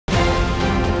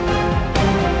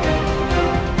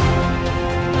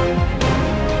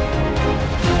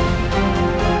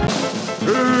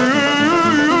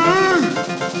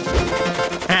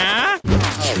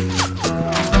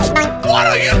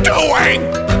doing?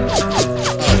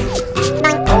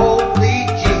 Holy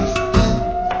Jesus.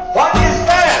 What is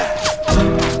that?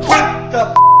 What the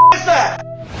is that?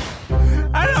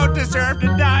 I don't deserve to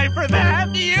die for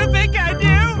that. Do you think I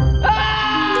do?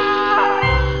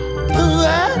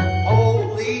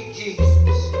 Holy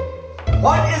Jesus.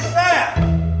 What is that?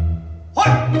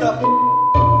 What the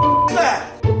is that?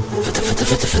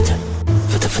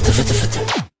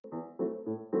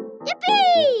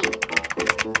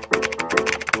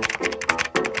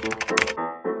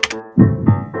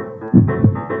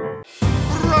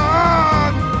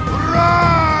 Run!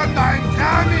 Run! I'm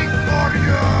coming for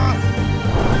you!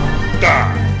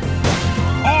 Die!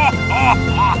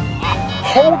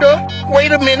 Hold up,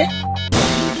 wait a minute.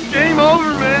 Game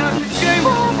over, man! Game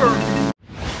over!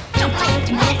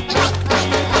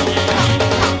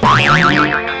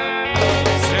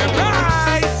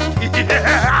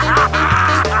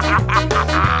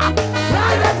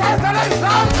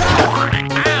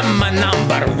 I'm a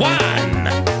number one.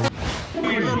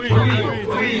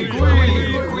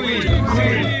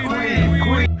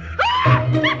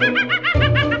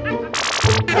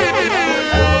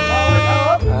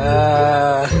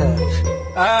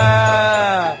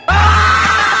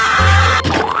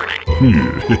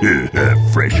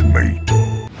 Fresh meat.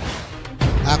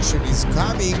 Action is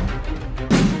coming.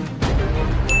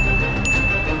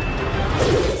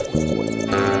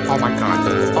 Oh my god.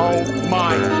 Oh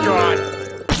my god.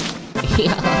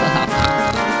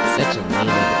 Such a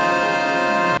meanie.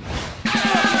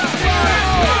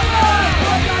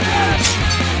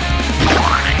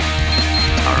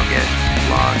 Target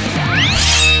lost.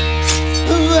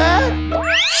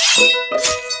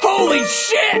 Holy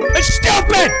shit! It's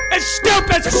stupid! It's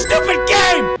stupid! It's a stupid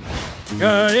game!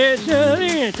 God, it's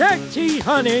a taxi,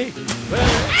 honey.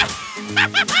 Surprise!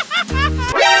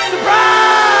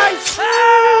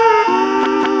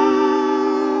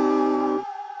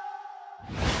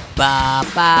 Ba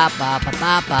ba ba ba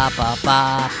ba ba ba ba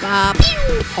ba.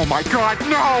 Oh my god,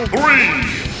 no! 3,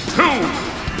 2,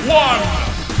 1,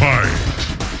 fight!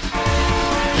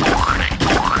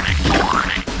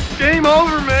 Game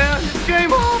over, man! It's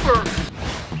game over!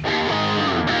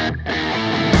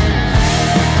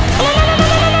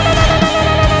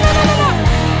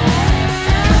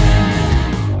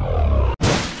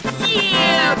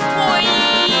 Yeah, boy!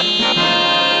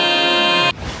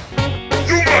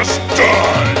 You must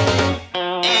die!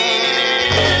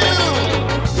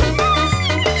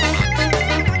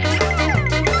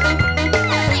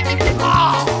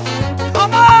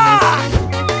 Come on!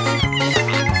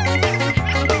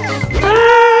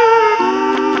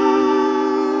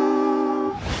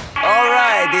 All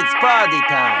right, it's party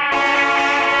time.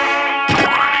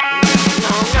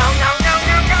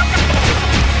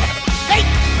 Hey!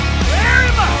 Where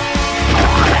am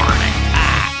I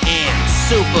am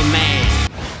Superman.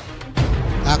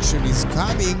 Action is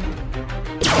coming.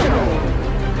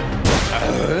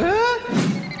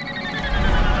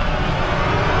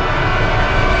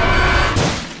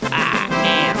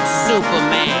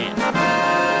 Superman.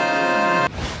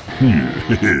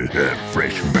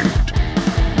 Fresh meat.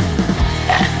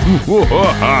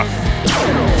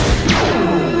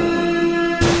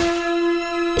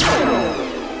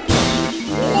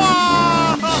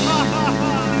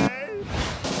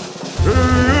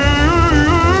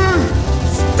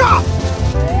 Stop!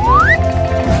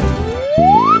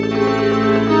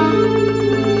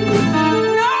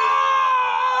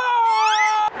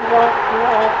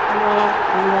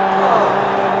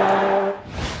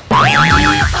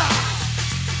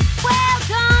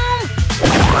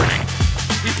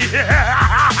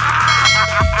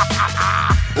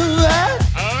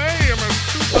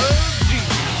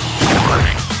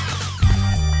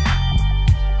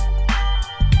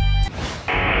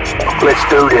 Let's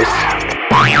do this.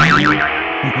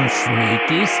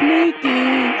 Sneaky, sneaky.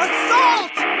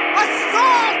 Assault!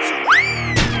 Assault!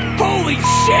 Holy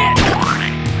shit!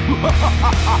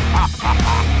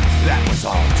 That was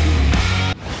all too.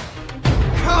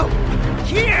 Come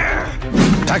here!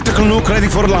 Tactical nuke ready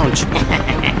for launch.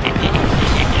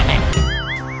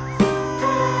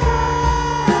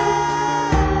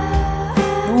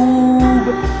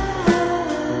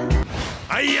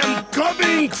 I am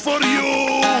coming for you!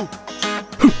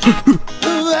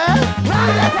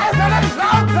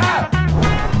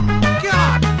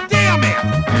 God damn it!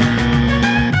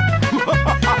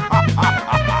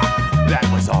 That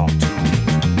was all too.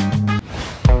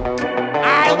 I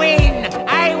win!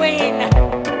 I win!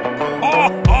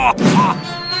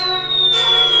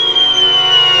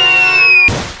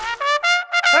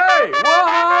 Hey, what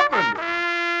happened?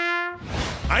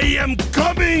 I am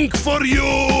coming for you!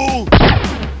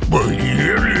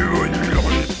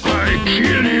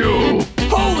 kill you!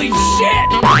 Holy shit!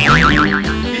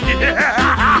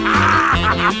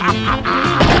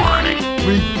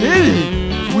 We did it!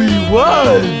 We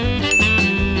won!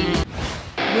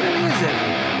 Where is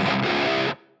everybody?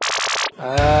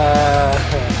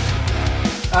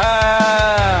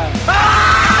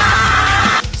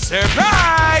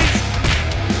 Surprise!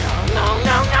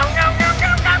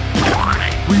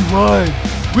 We won!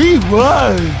 We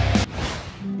won!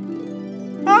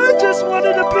 I just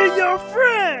wanted to be your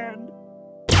friend.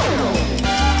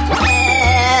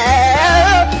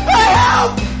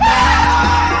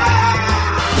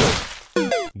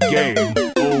 Game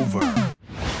over.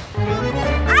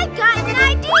 I got an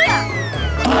idea!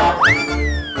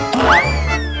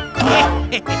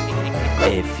 A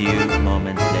few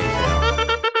moments later.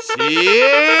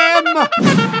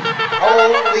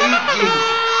 Holy Jesus!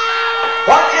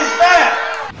 What is that?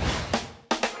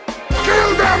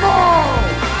 Kill them all!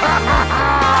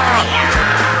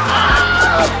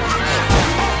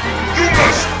 You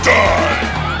must die!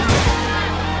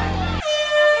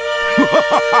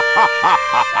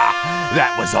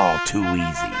 That was all too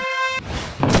easy.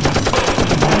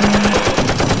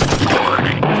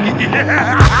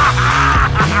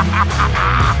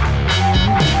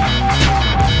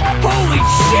 Holy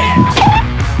shit!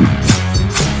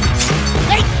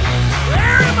 Hey!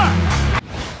 Where am I?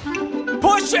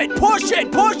 Push it! Push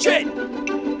it! Push it!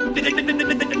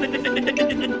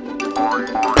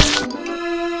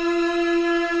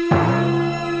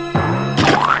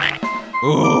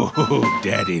 Ooh,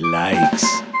 Daddy likes.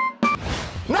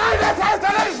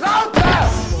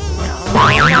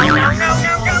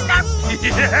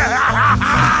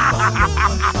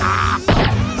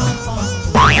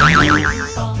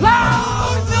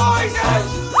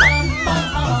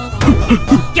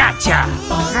 Gotcha!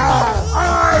 I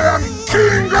am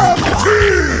king of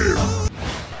teams!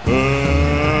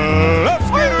 Let's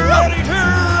get ready to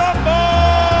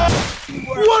rumble!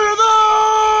 What are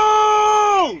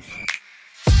those?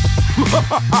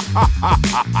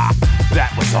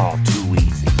 That was all too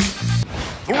easy.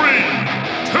 3,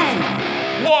 2,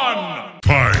 1,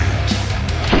 fight!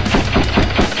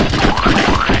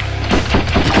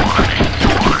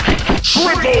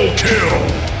 Triple kill!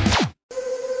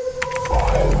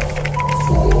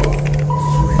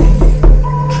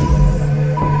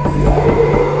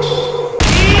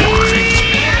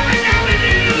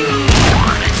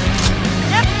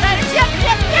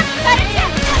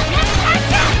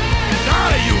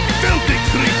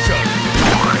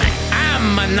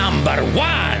 Number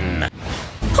one!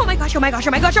 Oh my gosh, oh my gosh,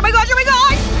 oh my gosh, oh my gosh, oh my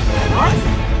gosh! What?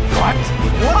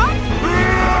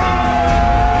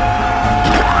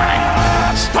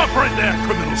 Stop right there,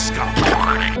 criminal scum!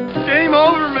 Game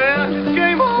over, man. It's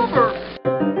game over.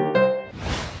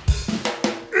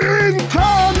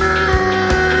 Incoming!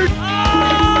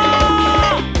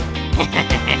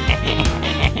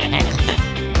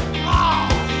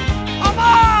 Come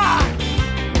on!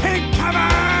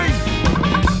 Incoming!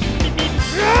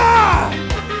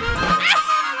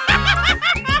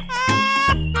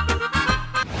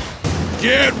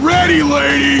 Get ready,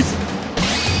 ladies!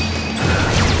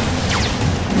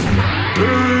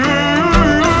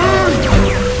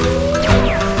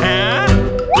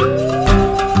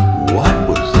 What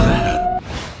was that?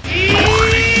 A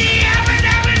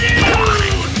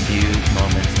few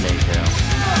moments later.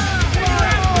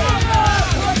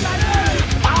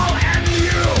 I'll end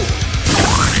you!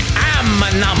 I'm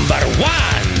number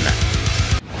one!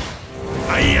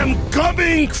 I am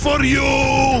coming for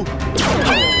you!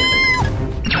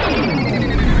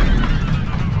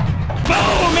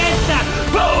 Boom headshot!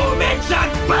 Boom headshot!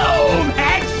 Boom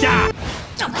headshot!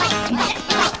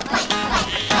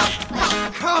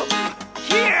 Come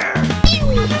here!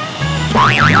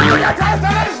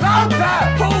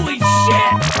 Holy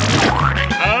shit!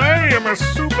 I am a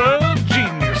super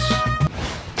genius!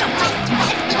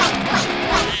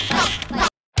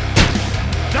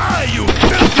 Die, you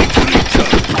filthy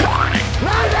creature!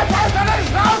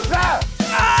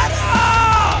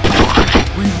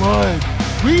 We won!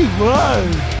 We won!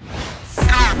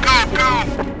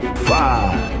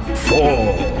 5,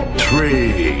 4,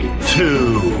 3,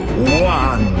 2,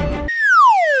 1.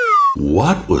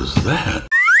 What was that?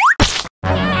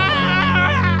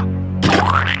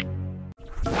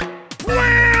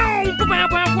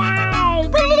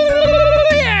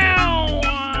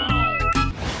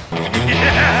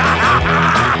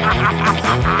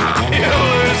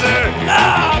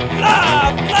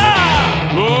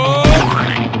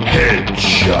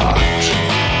 Headshot.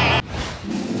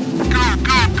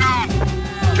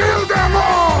 Kill them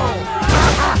all!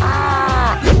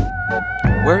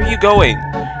 Where are you going?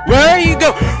 Where are you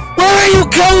going? Where are you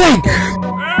going?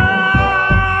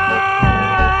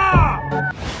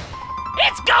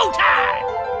 It's go time!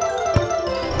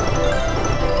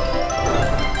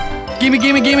 Gimme,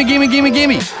 gimme, gimme, gimme, gimme,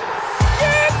 gimme.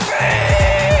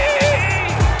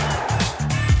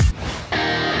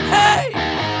 Hey!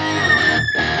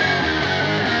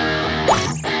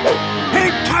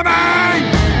 Incoming!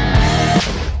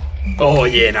 Oh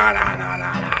yeah, nah.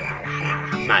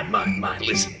 Mine,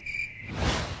 listen.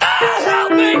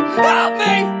 Help me! Help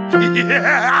me!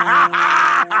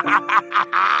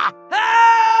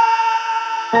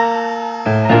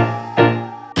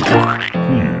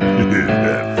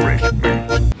 Fresh meat.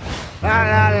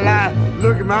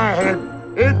 Look at my head.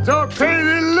 It's so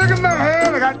crazy. Look at my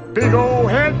head. I got big old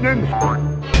head and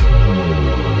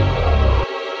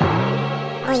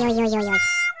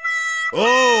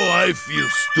Oh, I feel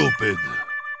stupid.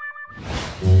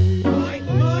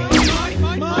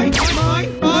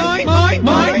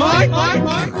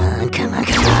 Come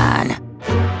on.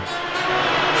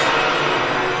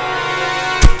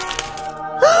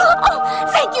 Oh,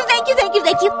 thank you.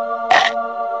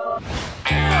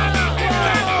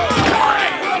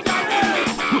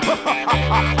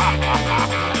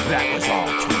 That was all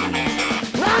too easy.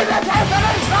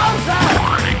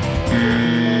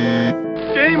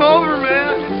 game over,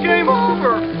 man. It's game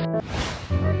over.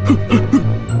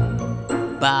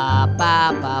 Ba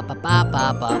ba ba ba ba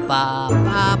ba ba ba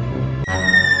ba.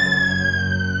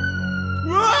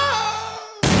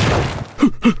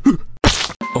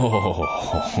 Oh,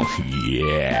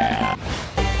 yeah.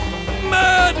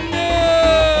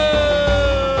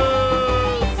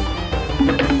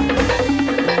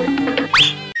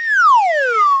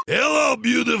 Hello,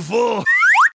 beautiful.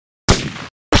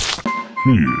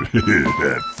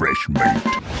 Fresh meat.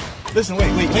 Listen,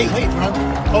 wait, bro.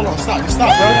 Hold on, stop,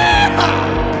 bro.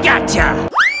 Gotcha!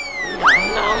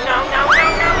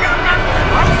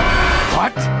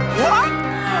 What?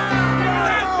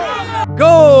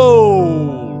 Go!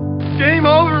 Game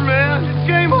over, man. It's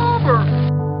game over.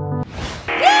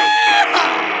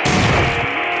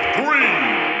 3,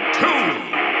 2,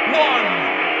 1.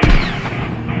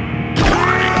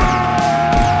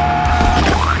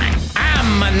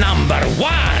 I'm number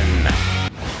one!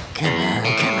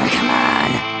 Come on.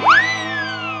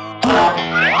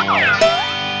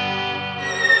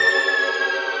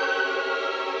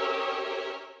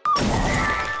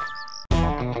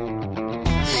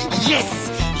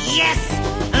 Yes!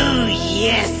 Oh,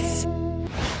 yes!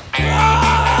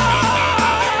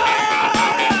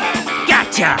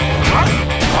 Gotcha!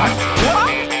 What?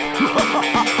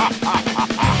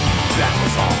 That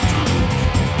was all too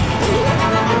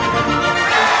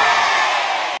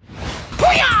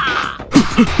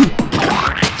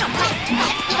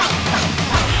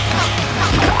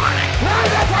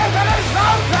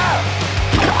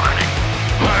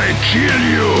I kill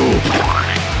you.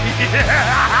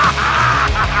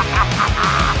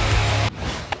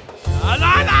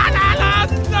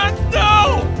 No!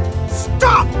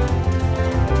 Stop!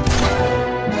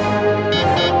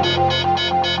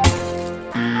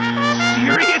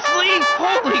 Seriously?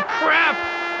 Holy crap!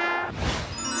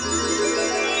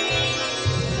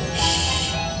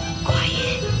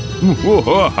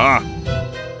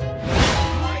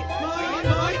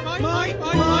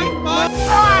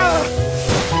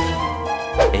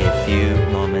 A few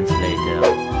moments later.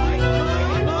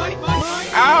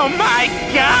 Oh my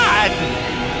god!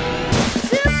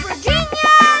 Super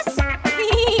genius!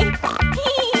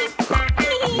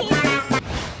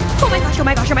 Oh my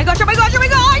gosh!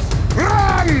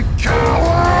 Run,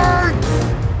 coward!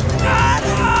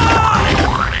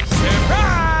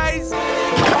 Surprise!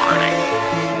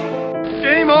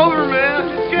 Game over, man.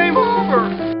 It's game over.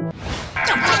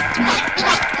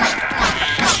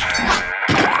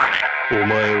 お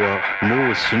前は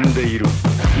もう死んでいる。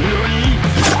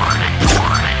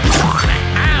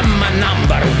I'm a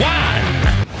number one!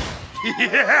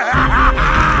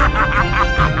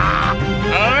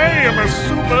 I am a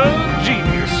super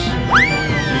genius.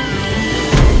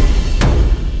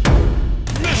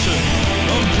 Mission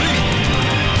complete.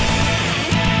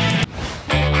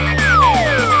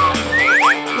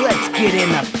 Let's get in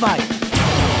the fight.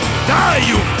 Die,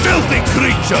 you filthy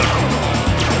creature!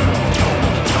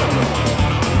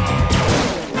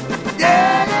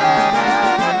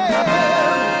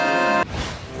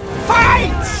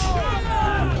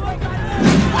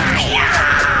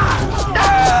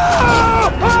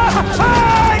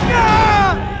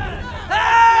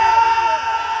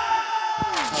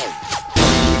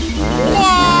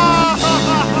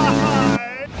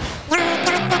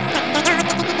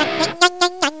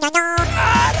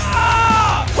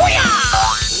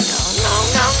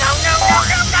 No!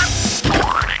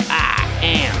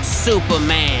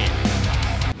 Superman.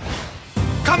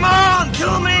 Come on,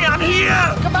 kill me, I'm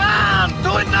here! Come on,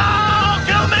 do it now!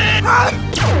 Kill me!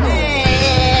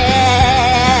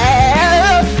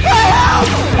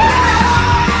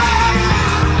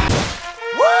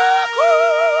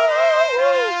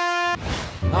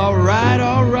 All right,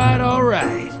 all right, all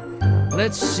right.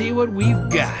 Let's see what we've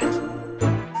got. The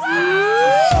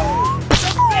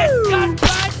best gun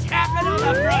fights happen on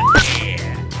the frontier.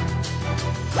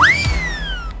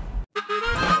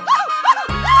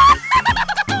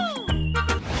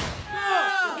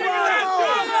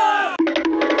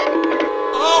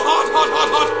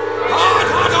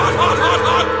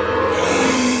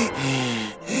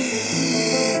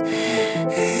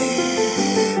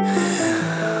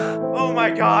 Oh my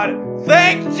God!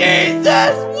 Thank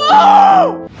Jesus!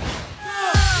 Woo!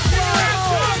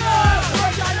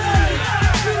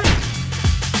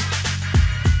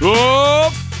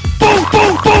 Oh! Boom,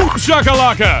 boom, boom!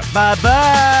 Shakalaka!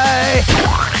 Bye-bye!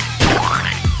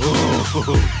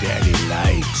 Oh, Daddy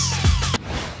likes.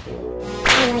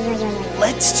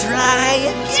 Let's try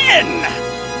again.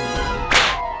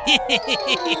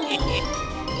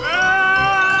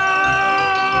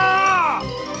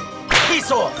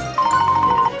 Peace off!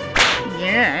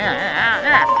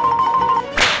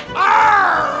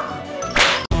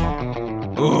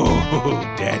 Oh,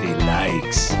 Daddy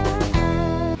likes.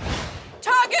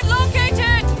 Target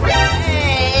located!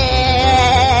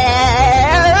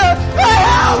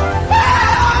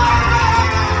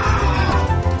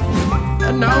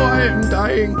 And now I am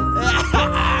dying.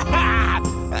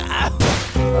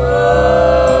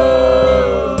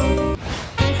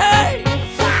 Hey!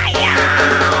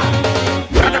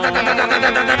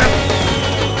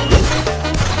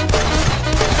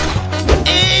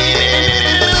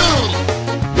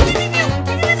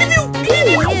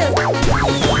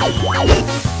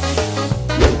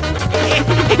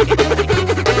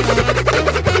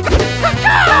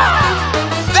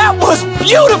 That was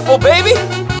beautiful, baby!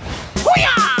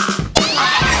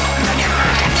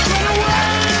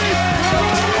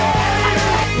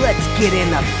 Let's get in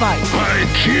the fight. I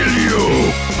kill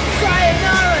you.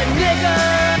 Sayonara, nigga!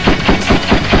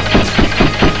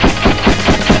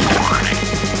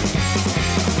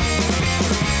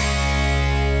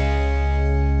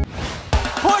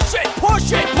 Push it,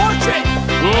 push it, push it!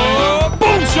 Oh!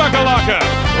 Boom, shakalaka!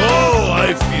 Oh,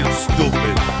 I feel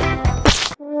stupid.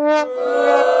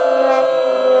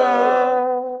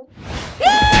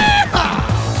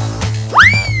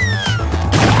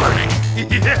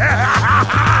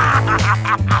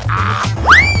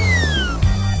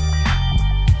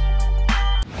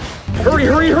 Hurry,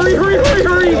 hurry, hurry, hurry, hurry,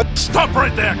 hurry! Stop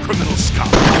right there, criminal scum!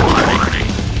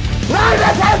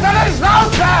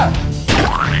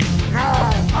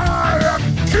 I am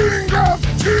king of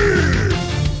thieves.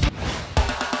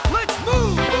 Let's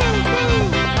move, move,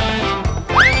 move!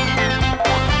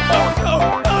 Oh no,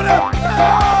 no, no!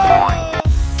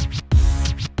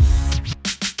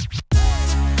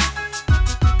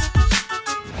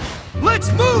 Let's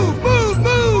move, move, move!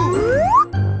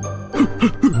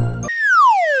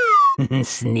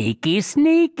 Sneaky,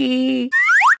 sneaky.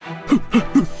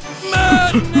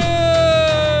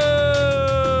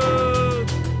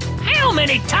 How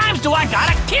many times do I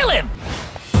gotta kill him?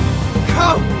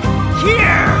 Come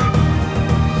here!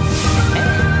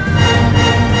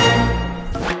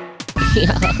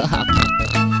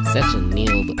 Such a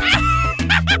noob.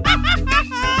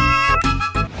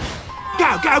 Go,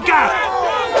 go, go!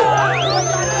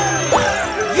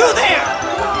 You there!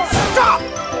 Stop!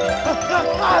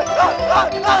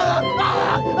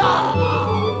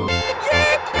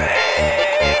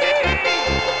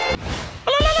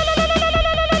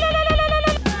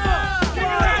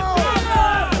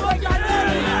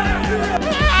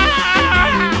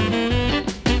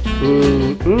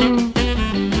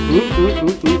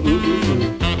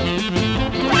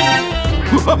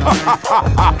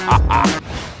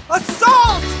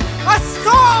 Assault!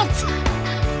 Assault!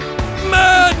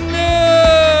 Madness!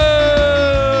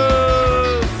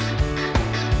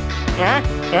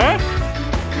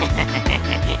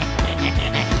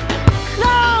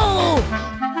 No!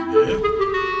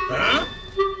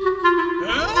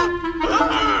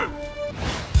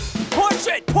 Push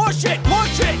it! Push it!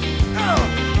 Push it!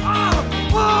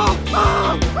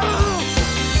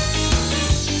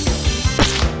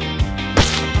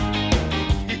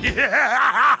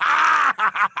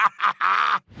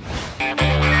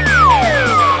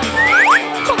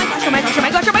 Oh my gosh, oh my gosh, oh my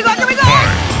gosh, oh my gosh, oh my gosh!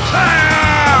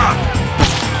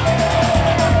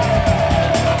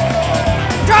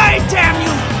 Die, damn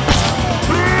you!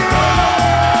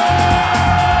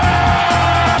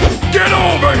 Get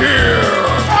over here.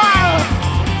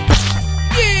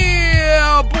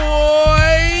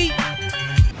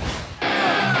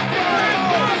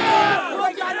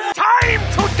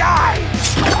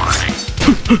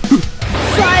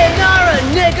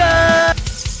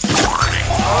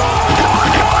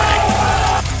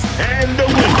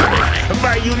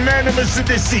 unanimous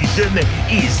decision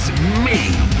is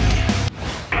me.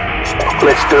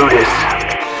 Let's do this.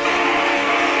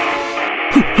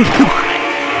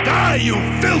 Die, you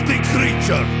filthy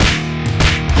creature!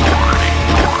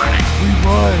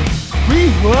 We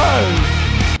won!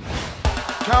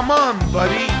 Come on,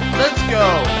 buddy. Let's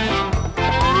go.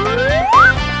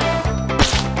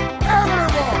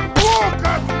 Everyone, look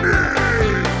at me!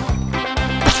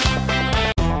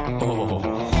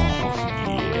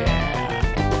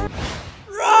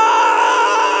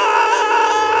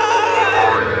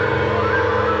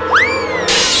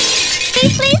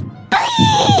 Please,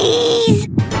 please!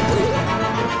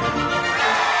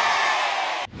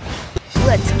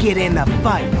 Let's get in the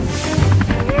fight.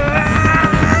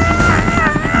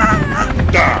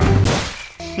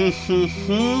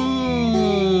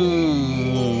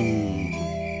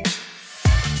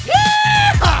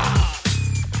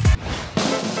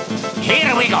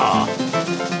 Here we go.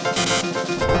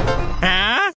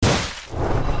 Huh?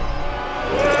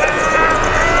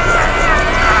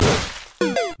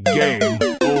 Game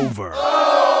over.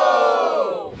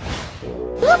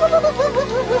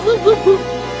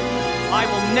 I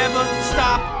will never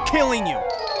stop killing you.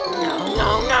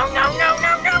 No.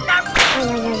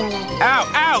 Ow,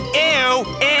 ow, ew,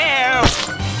 ew.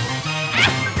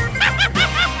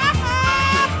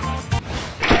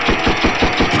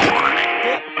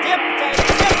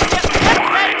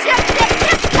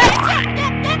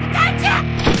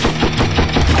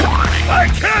 I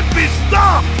can't be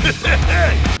stopped!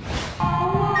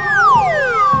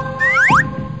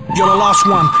 You're the last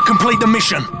one. Complete the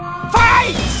mission.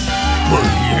 Fight!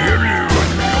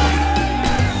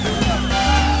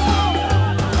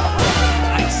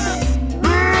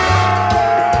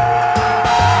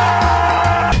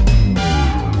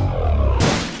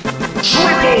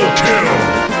 Triple kill!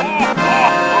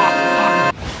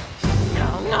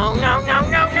 No.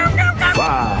 5,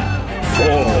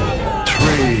 4,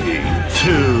 3,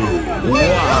 2, 1.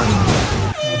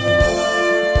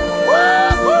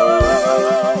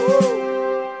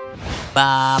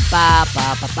 Ba ba ba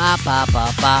ba ba ba ba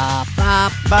ba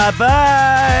ba.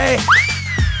 Bye-bye.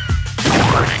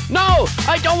 No,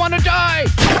 I don't want to die.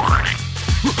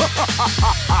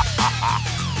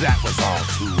 That was all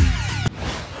too easy.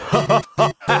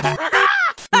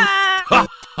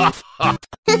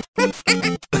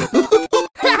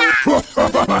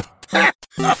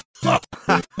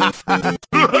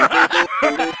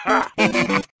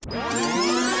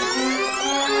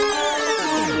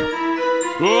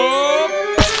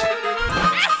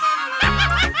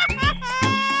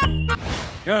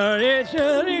 It's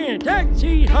a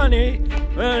taxi, honey.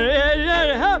 Where is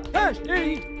it?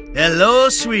 8:30. Hello,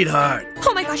 sweetheart.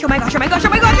 Oh my gosh, oh my gosh, oh my gosh, oh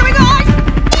my gosh, oh my gosh!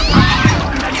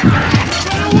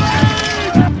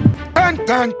 Dun,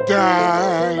 dun,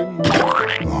 dun.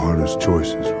 The hardest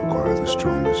choices require the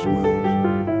strongest wills.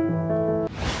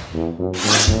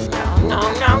 No.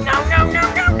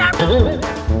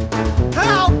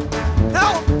 Help!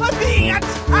 Help! I'm being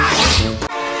attacked!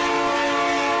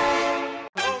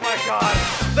 Oh my God.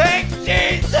 Thank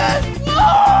Jesus. Woo!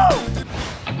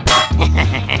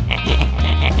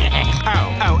 Ow.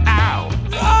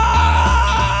 No.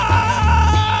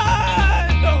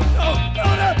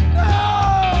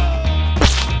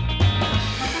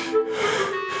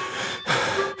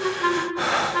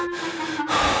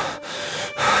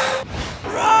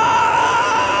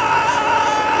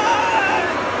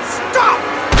 Stop!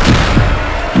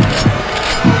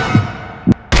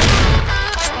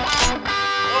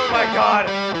 Oh my God.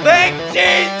 Thank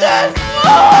Jesus.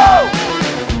 Woo!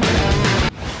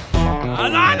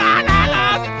 No!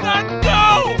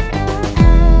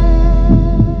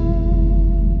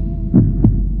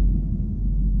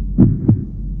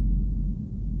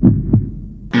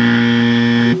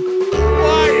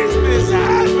 Why is this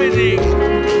happening?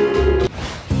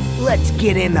 Let's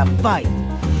get in the fight.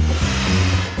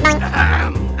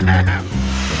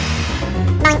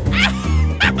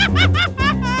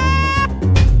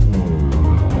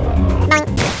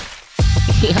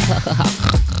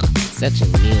 Such a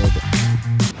noob.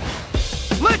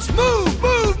 Let's move!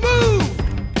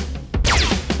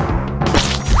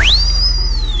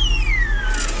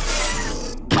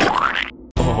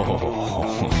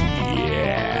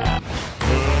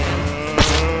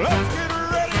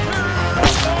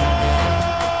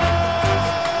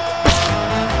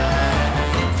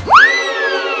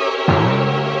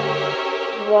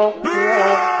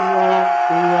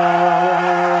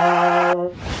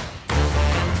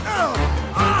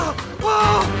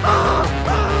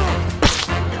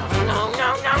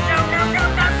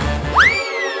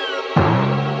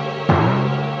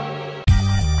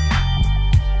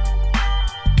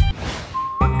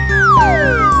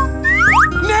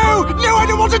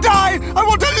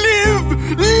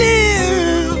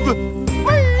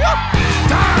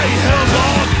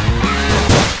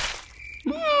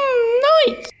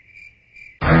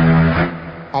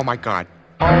 Oh my god.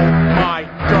 Oh my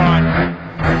god.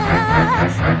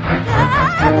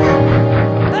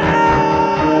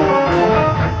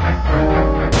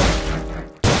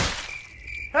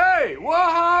 Hey,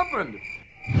 what happened?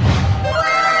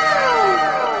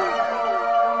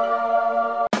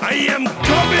 I am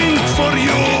coming for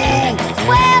you!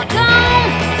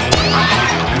 Welcome!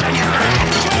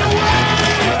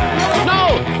 No!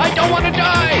 I don't want to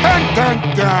die! Dun, dun,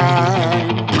 dun.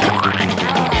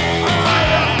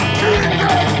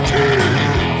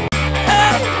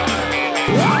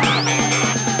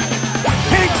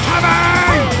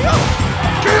 Incoming!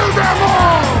 Kill them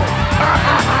all!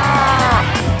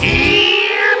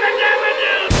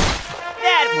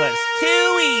 That was too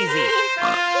easy.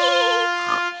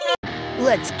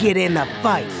 Let's get in the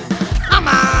fight. Come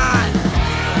on!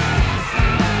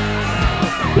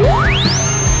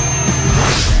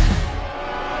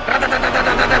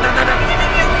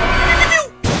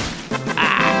 I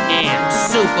am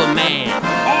Superman.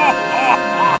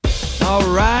 All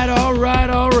right, all right,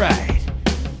 all right.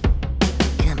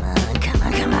 Come on, come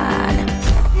on, come on.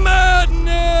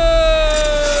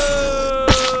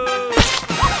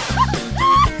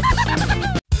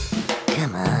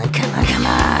 Come on, come on, come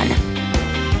on.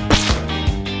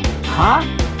 Huh?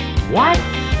 What?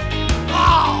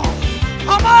 Oh,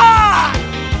 come on!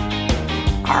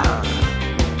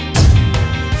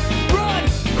 Run!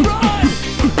 Run!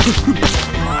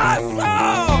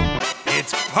 Awesome!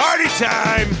 It's party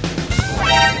time!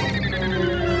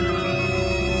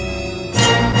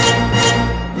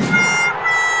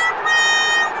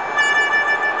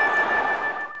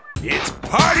 It's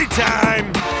party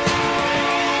time!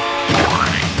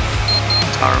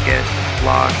 Target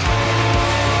locked.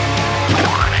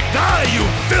 Die, you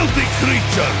filthy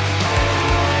creature!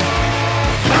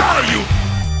 Die, you...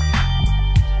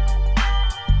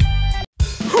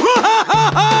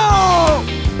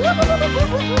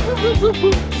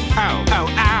 Ow, ow,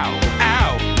 ow,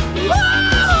 ow!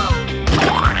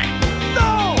 No!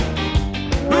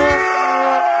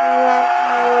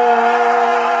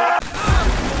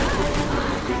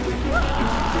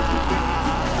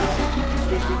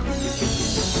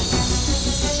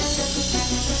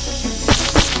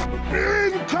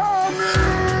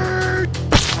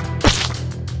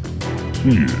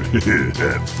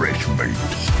 Fresh meat.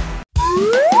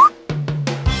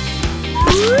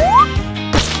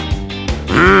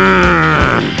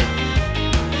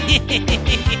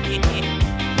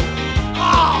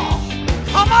 Oh,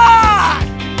 come on!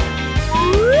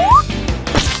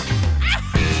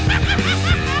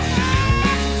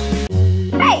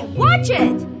 Hey, watch it!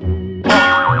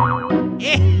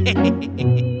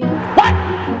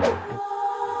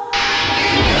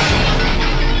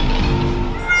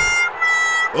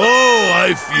 Oh,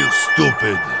 I feel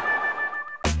stupid.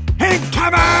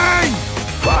 Incoming!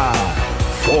 5,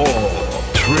 4,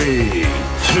 3,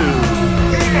 2.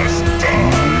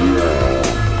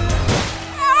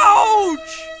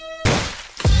 Ouch!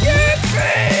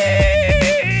 Yippee!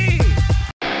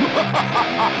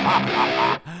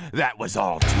 That was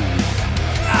all too easy.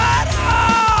 Shut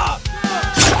up!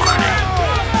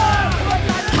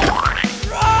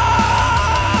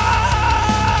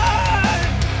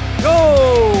 Go!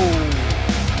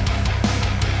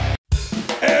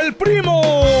 El primo!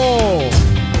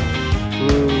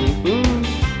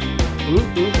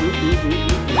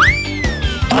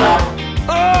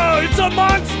 Oh, it's a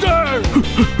monster!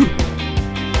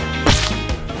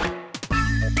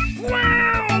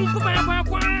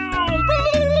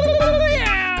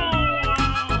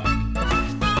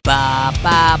 Ba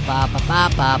ba ba ba ba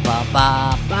ba ba ba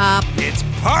ba. It's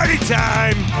party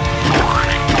time!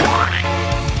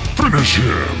 Finish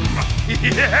him!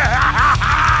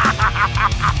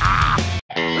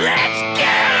 Let's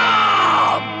get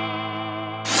him!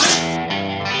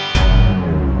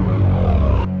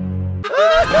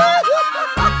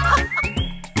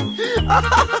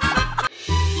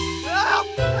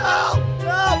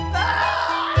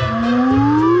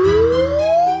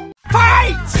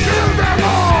 Fight! Kill them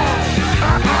all!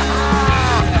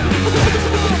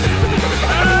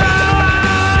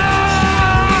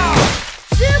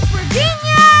 Super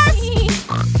genius!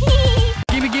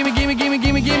 Gimme, gimme, gimme, gimme,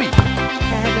 gimme, gimme!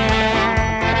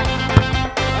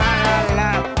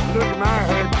 Look at my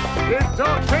head. It's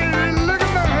okay, look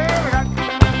at my head.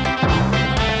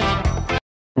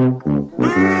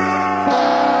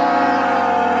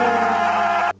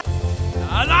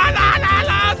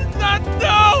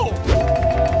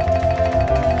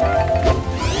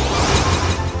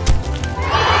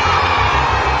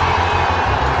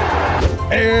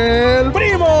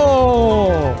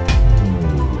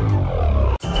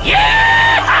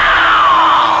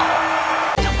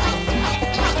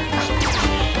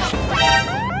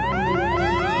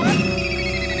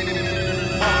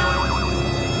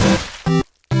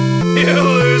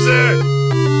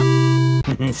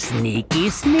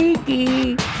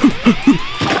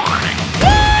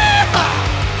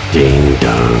 Ding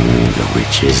dong, the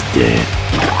witch is dead.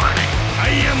 I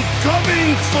am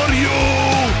coming for you!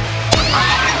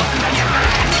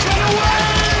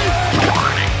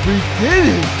 We did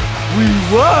it! We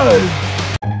won!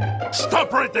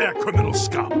 Stop right there, criminal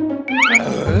scum!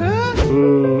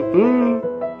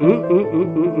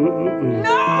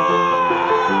 No!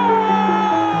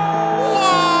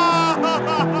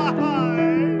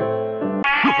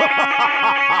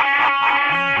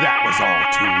 That was all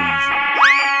too easy.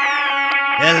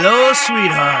 Hello,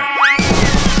 sweetheart.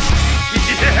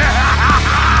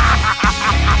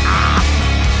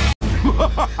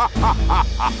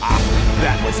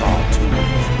 That was all too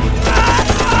easy.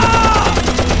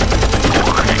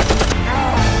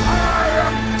 I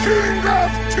am king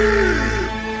of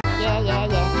teams! Yeah.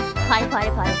 Party.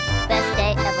 Best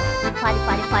day ever. Party.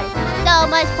 So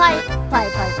much party.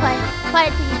 Party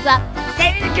till you drop. Say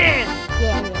it again.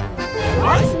 Yeah.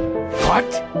 What?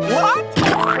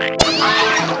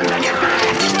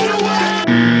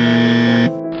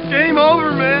 Game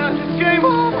over, man. It's game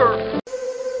over.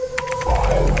 5,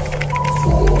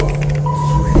 4,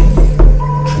 3,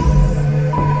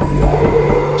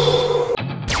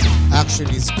 2. Action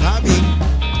is coming.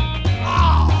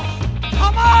 Oh,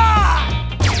 come on!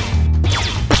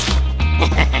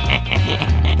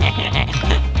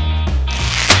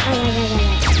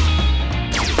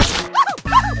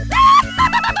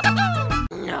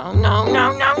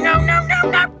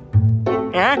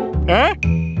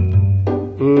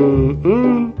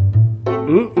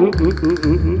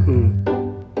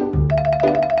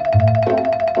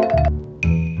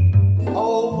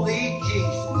 Holy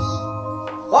Jesus.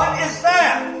 What is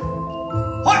that?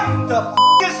 What the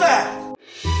is that?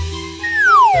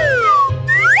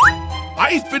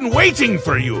 I've been waiting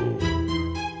for you!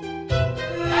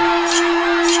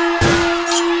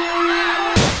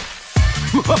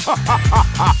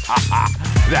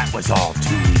 That was all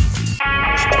too easy.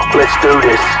 Let's do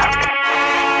this.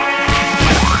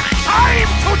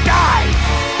 Time to die!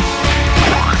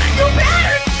 You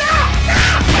better stop!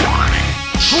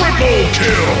 Triple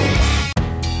kill!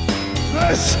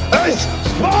 This is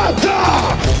Sparta!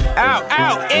 Ow,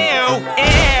 ew!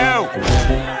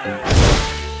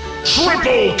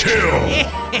 Triple kill!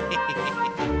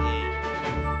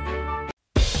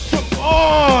 Come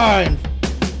on!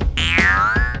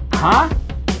 Huh?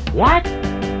 What?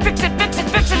 Fix it!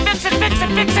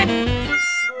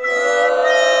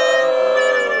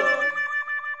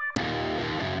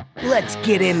 Let's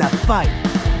get in the fight.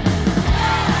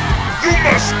 You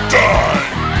must die!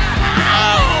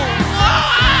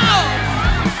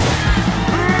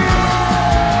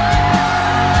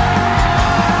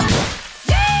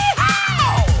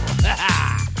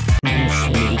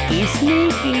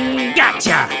 Sneaky.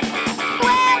 Gotcha!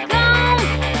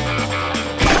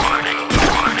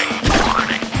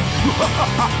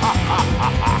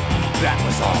 That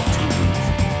was all too easy.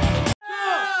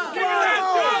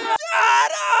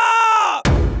 Shut up!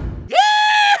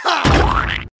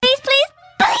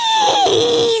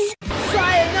 Please!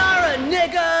 Sayonara,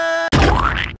 nigga!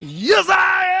 Yes, I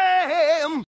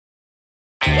am.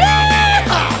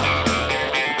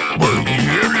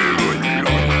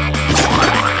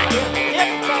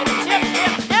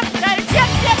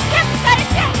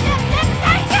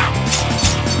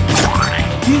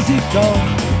 Easy come.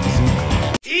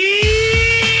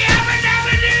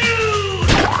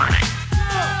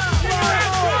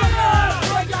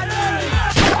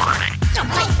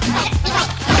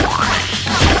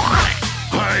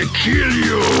 I kill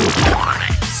you!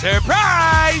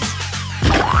 Surprise!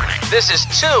 This is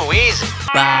too easy.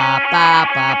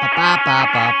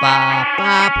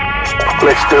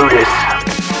 Let's do this.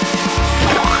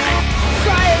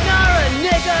 Sayonara,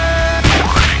 nigga!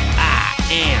 I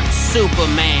am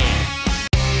Superman.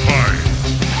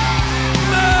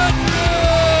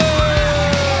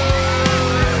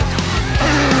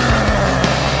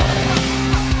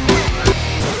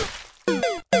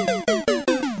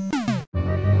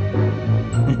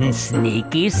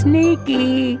 Sneaky.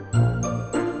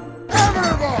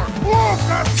 Everyone, look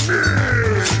at me!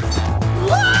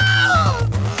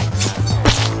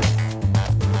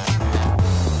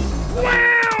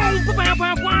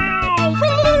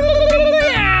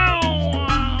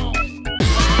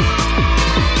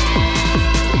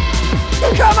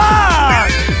 Come on!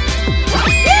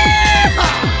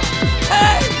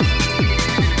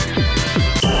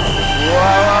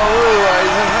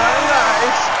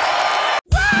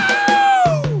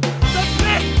 The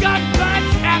best gun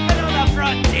fights happen on the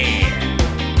frontier!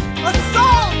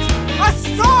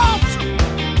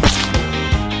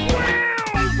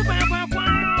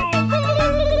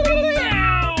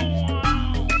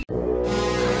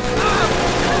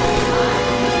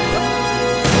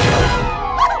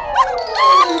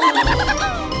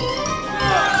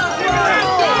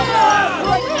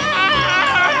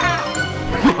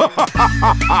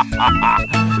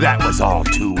 That was all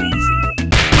too easy.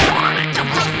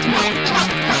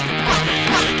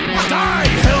 Die,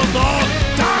 hell dog!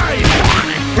 Die!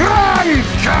 Run,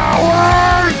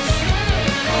 cowards!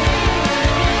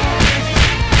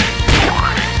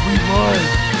 We won!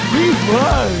 We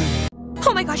won!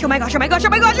 Oh my gosh, oh my gosh, oh my gosh, oh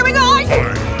my gosh, oh my gosh!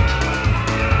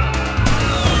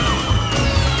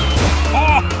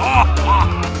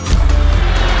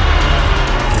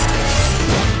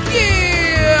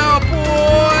 Yeah,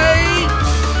 boy!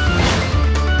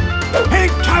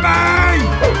 Incoming!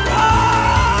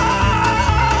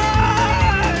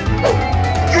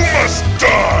 You must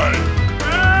die!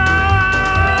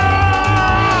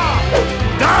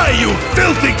 Die, you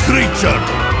filthy creature!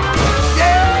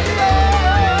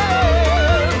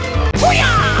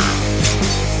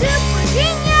 Super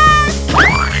genius!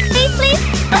 Please, please,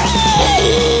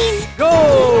 please! Go!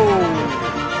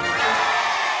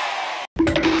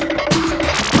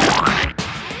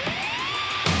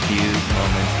 Few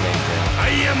moments later. I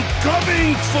am coming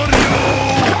for you!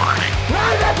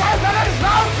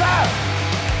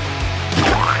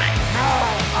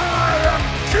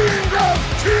 King of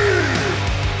Kings!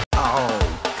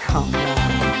 Come on.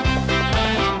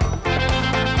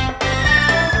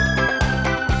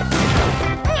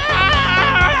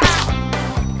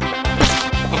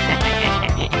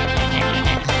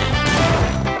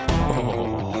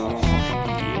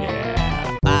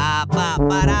 Ba ba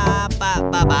ba da ba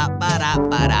ba ba ba da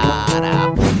ba da da.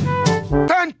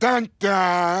 Dun dun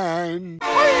dun!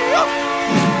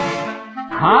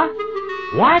 Huh?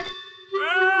 What?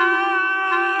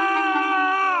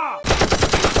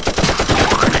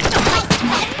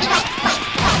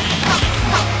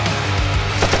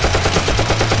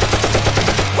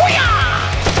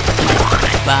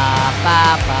 Ba ba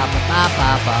ba ba ba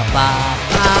ba ba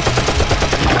ba.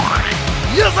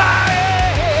 Yes, I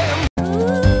am!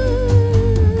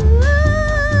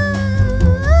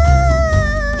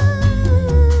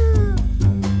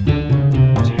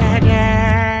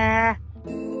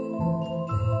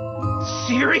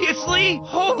 Seriously?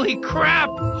 Holy crap!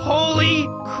 Holy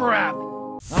crap!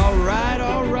 All right,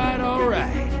 all right, all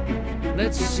right.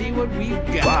 Let's see what we've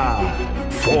got.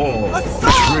 5, 4,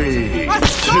 3,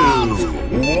 2,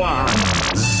 1,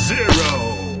 0!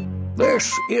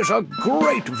 This is a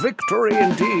great victory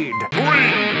indeed. 3, 2, 1,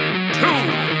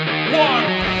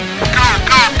 go,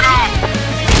 go, go!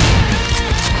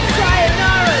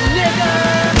 Sayonara, nigga!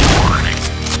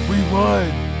 We won!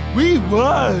 We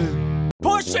won!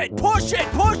 Push it! Push it!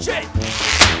 Push it!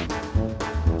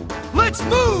 Let's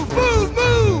move! Move!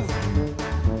 Move!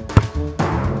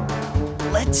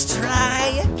 Let's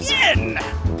try again!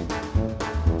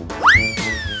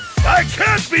 I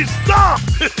can't be stopped!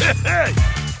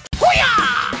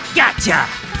 Gotcha!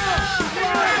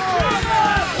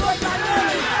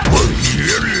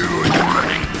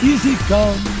 Easy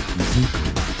come.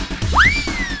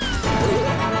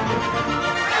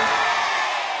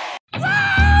 Woo!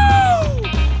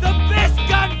 The best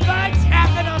gunfights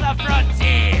happen on the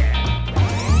frontier!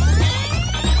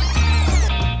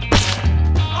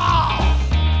 Oh!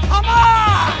 Come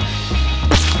on!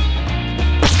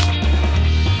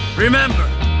 Remember,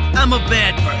 I'm a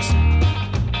bad person.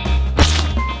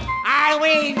 I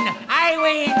win! I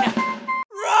win!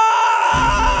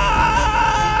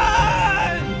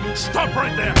 Run! Stop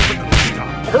right there!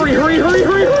 Stop! Hurry, hurry, hurry,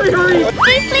 hurry, hurry, hurry!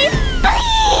 Please, please,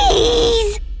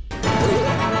 please!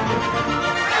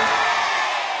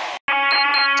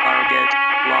 Target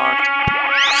locked.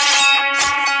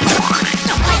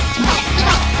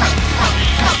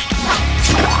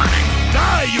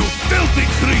 Die, you filthy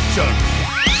creature!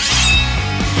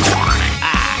 I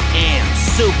am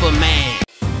Superman!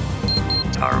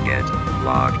 Target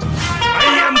locked. I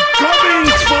am coming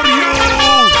for you!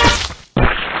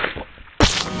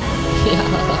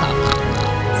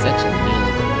 Such a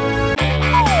need.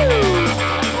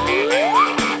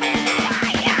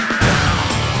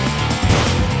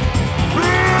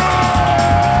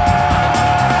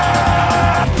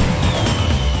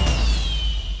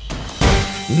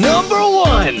 Number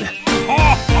one!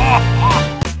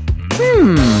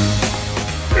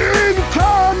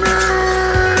 Incoming!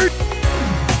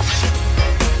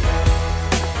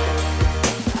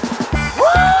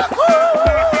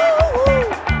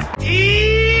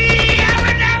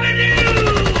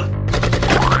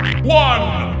 One!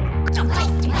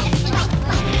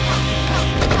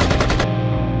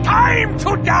 Time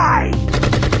to die!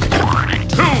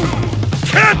 2!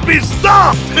 Can't be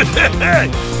stopped! 3!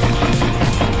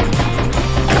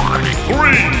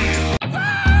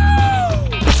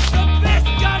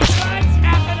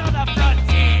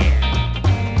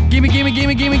 Gimme, gimme,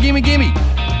 gimme, gimme, gimme, gimme.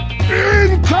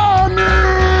 Incoming!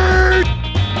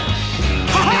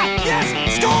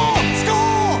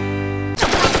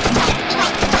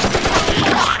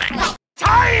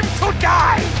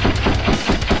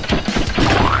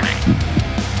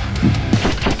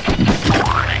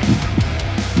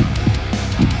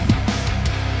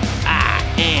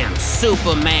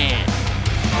 Superman.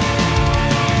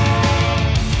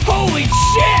 Holy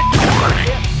shit!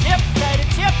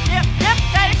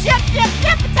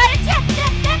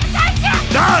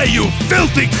 Die, you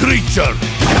filthy creature!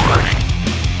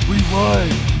 We won!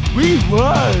 We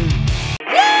won!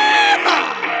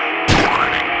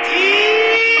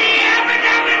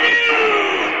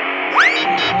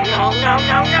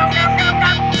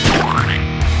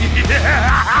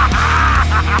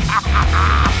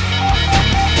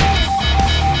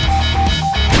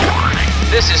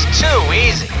 This is too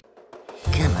easy.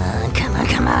 Come on, come on,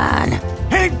 come on.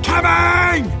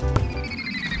 Incoming!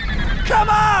 Come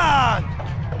on!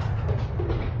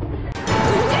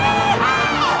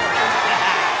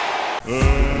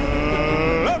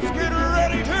 Let's get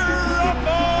ready to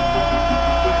rumble!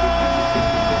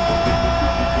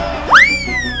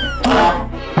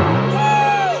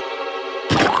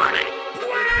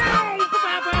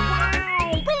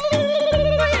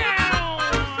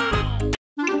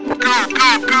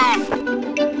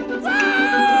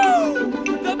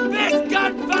 The best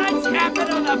gunfights happen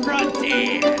on the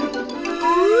frontier!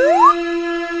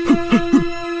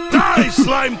 Die,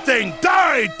 slime thing!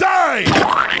 Die! Die!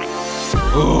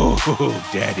 Oh,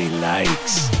 Daddy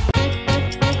likes.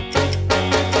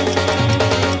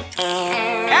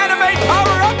 Animate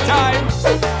power-up time!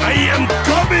 I am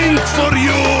coming for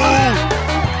you!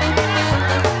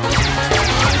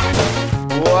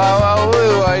 Wow,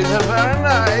 is very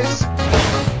nice.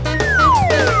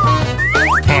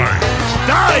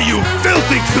 Die, you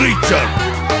filthy creature!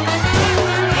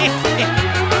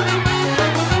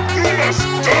 You must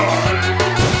die!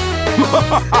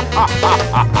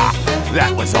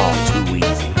 That was all too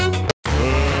easy.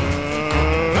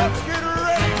 Let's get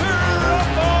ready to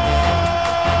rumble!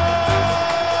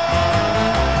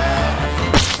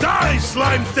 Die,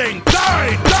 slime thing!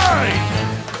 Die! Die!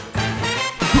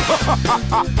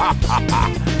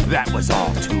 That was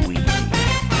all too easy.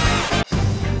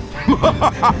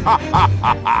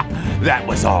 That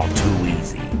was all too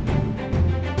easy.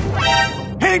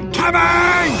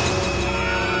 Incoming!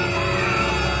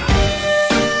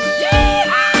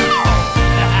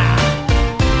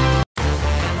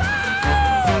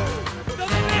 The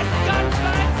best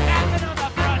gunfights happen on the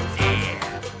frontier!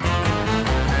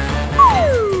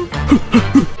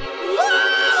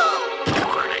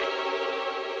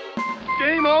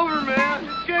 Game over, man.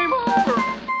 It's game over.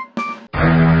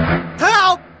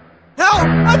 Help! Help!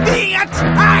 I'm being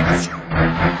attacked!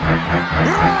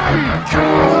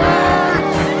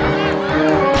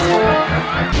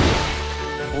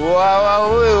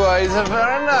 Wow, is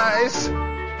very nice.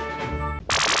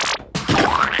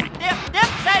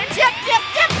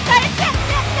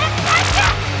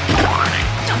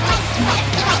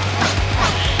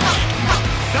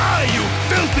 Die, you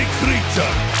filthy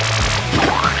creature!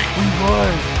 We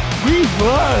won! We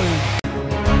won!